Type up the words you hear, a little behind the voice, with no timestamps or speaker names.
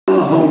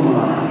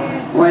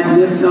right,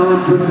 lift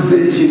on, puts the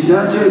finishing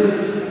touches.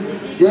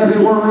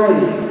 Debbie, we're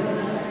ready.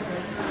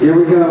 Here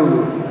we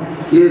go.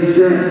 Get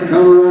set,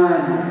 come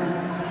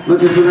around.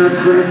 Looking for that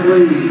correct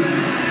lead.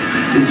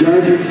 The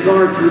judging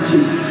starts when she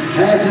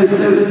passes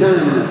through the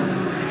timer.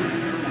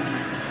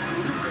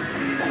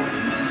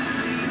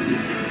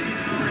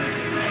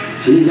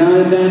 She got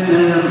it back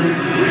down.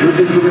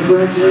 Looking for the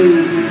correct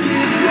lead.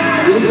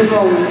 Keep it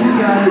rolling. You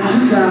got it,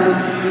 you got it.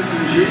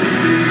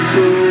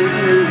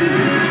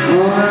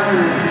 Alright.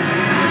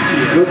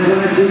 Looks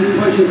like she's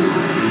pushing.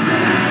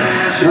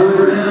 Turn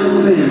her down a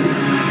little bit.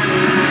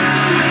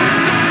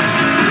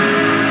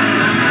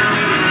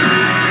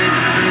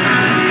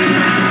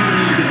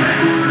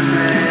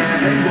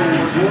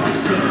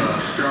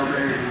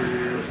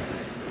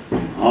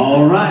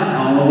 All right,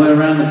 all the way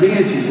around the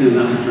bend, she says,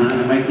 I'm trying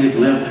to make this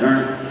left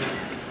turn.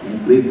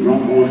 Big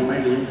wrong horse,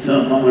 make it a little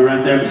tough on me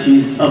right there, but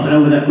she's up and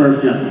over that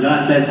first jump.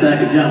 Got that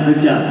second jump,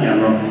 good job,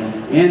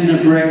 Cowgirl. In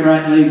the correct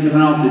right lead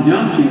coming off the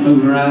jump, she's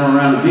moving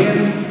around the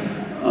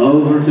bend,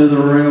 over to the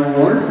rail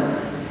water.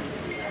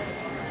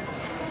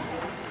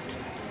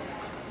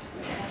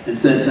 And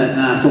sets that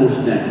nice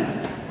horse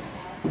down.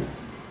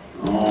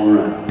 All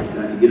right,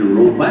 got to get her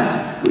rolled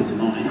back, puts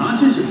him on his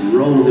haunches, and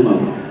rolls him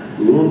over. A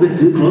little bit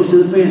too close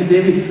to the fence,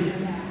 Debbie.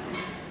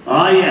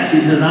 Oh yeah, she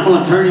says, I'm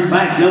going to turn him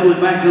back, double it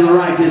back to the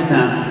right this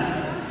time.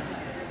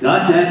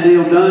 Got that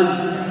deal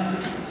done.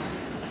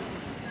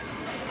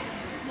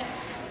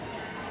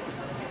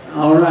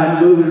 All right,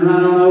 moving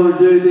right on over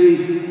to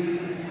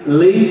the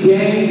lead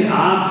change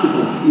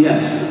obstacle.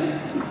 Yes,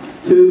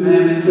 2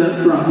 Hammonds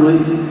up front,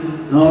 please.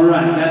 All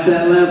right, got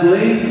that left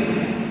lead.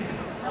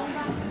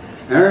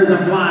 There's a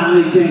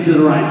flying lead change to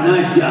the right.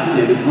 Nice job,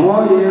 Debbie.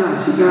 Oh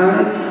yeah, she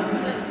got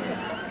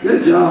it.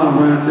 Good job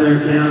right there,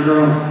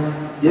 Cowgirl.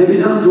 Debbie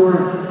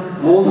Dunsworth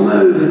on the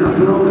move and up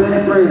and over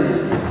that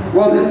bridge.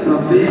 Well, this is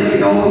a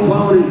big old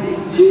pony.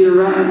 She's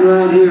riding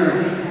right here.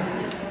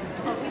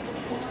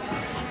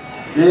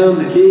 Down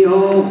the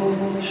keyhole,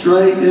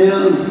 straight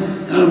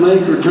down. Gotta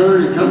make her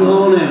turn and come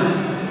on out.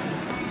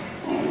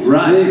 All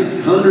right.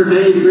 Big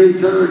 180-degree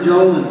turn,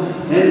 Joel,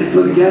 and headed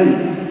for the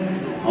gate.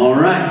 All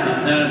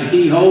right, down the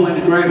keyhole in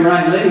the great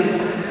right leg.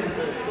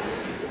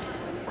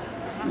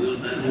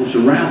 Horse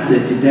around,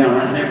 sets it down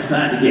right there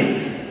beside the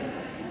gate.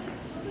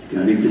 She's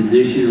got it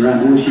positioned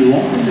right where she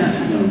wants. That's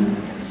going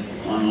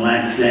to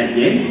unlatch that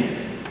gate.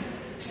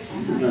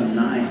 This is a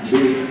nice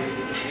big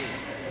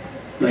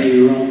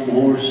bay roan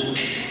horse.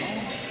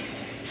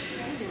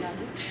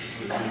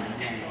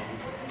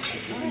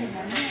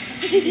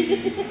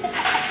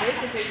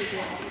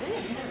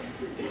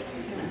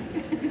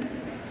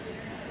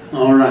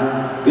 All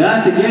right,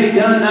 got the gate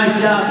done. Nice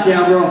job,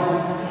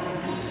 Cowgirl.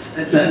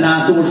 That's that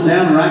nice horse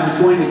down right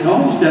between the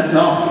cones, steps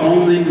off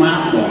on the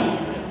mount ball.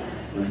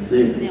 Let's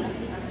see.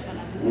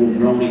 Old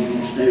Brony's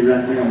going to stay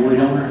right there and wait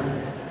on her.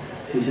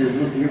 She says,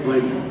 look here,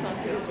 buddy.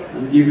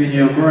 I'm giving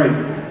you a break.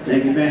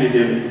 Take advantage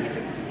of it.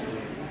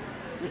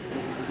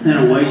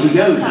 And away she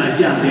goes. Nice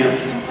job, Bill.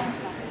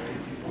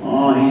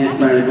 Oh, he just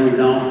barely moved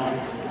on.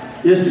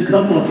 Just a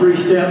couple of 3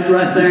 steps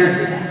right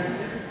there.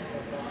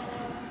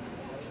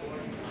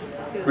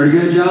 Pretty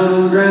good job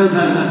on the ground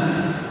time.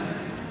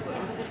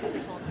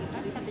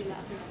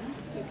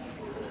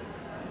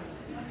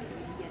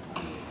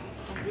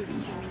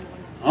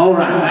 All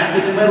right, back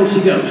in the middle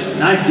she goes.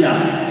 Nice job.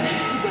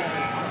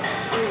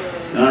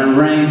 Got her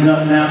reins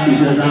up now. She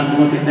says, I'm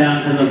looking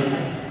down to the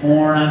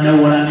horn. I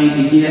know what I need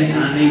to get.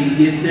 I need to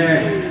get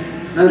there.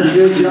 That's a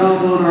good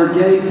job on our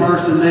gate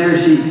person there.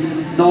 She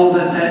saw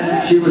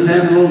that she was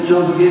having a little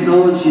trouble getting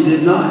on. She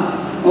did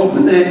not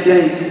open that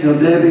gate until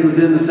Debbie was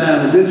in the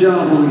saddle. Good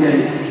job on the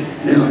gate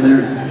down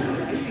there.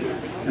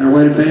 And her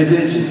way to pay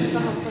attention.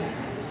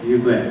 You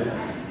bet.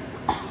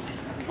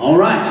 All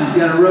right, she's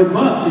got a rope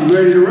up. She's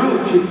ready to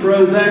rope. She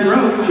throws that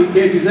rope. She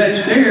catches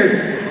that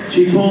steer.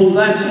 She pulls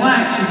that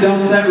slack. She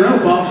dumps that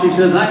rope off. She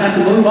says, I got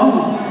to move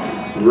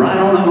on. Right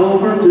on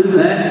over to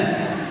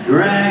that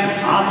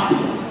drag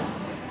obstacle.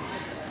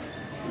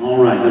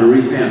 All right, gotta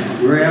reach down,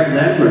 grab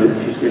that rope.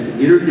 She's got to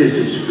get her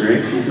distance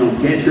correct. She's gonna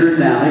catch her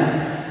dally.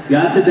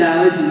 Got the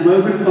dally. She's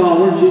moving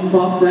forward. She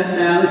pops that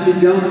dally. She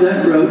dumps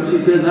that rope. She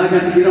says, I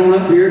got to get on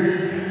up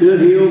here to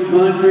hill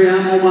country.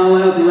 I'm on my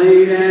left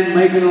lead and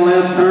making a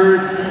left turn,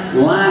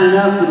 lining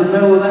up for the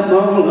middle of that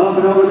bogle, up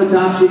and over the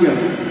top she goes.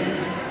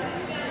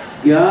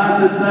 Got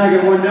the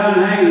second one done,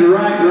 hangs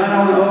right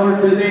on over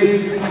to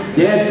the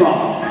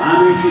deadfall.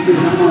 I mean, she says,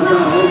 I'm going to throw a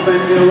little bit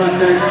deal right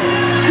there.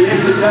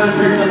 Gets it done,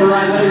 picks up the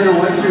right leg, and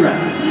away she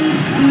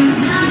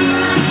rides.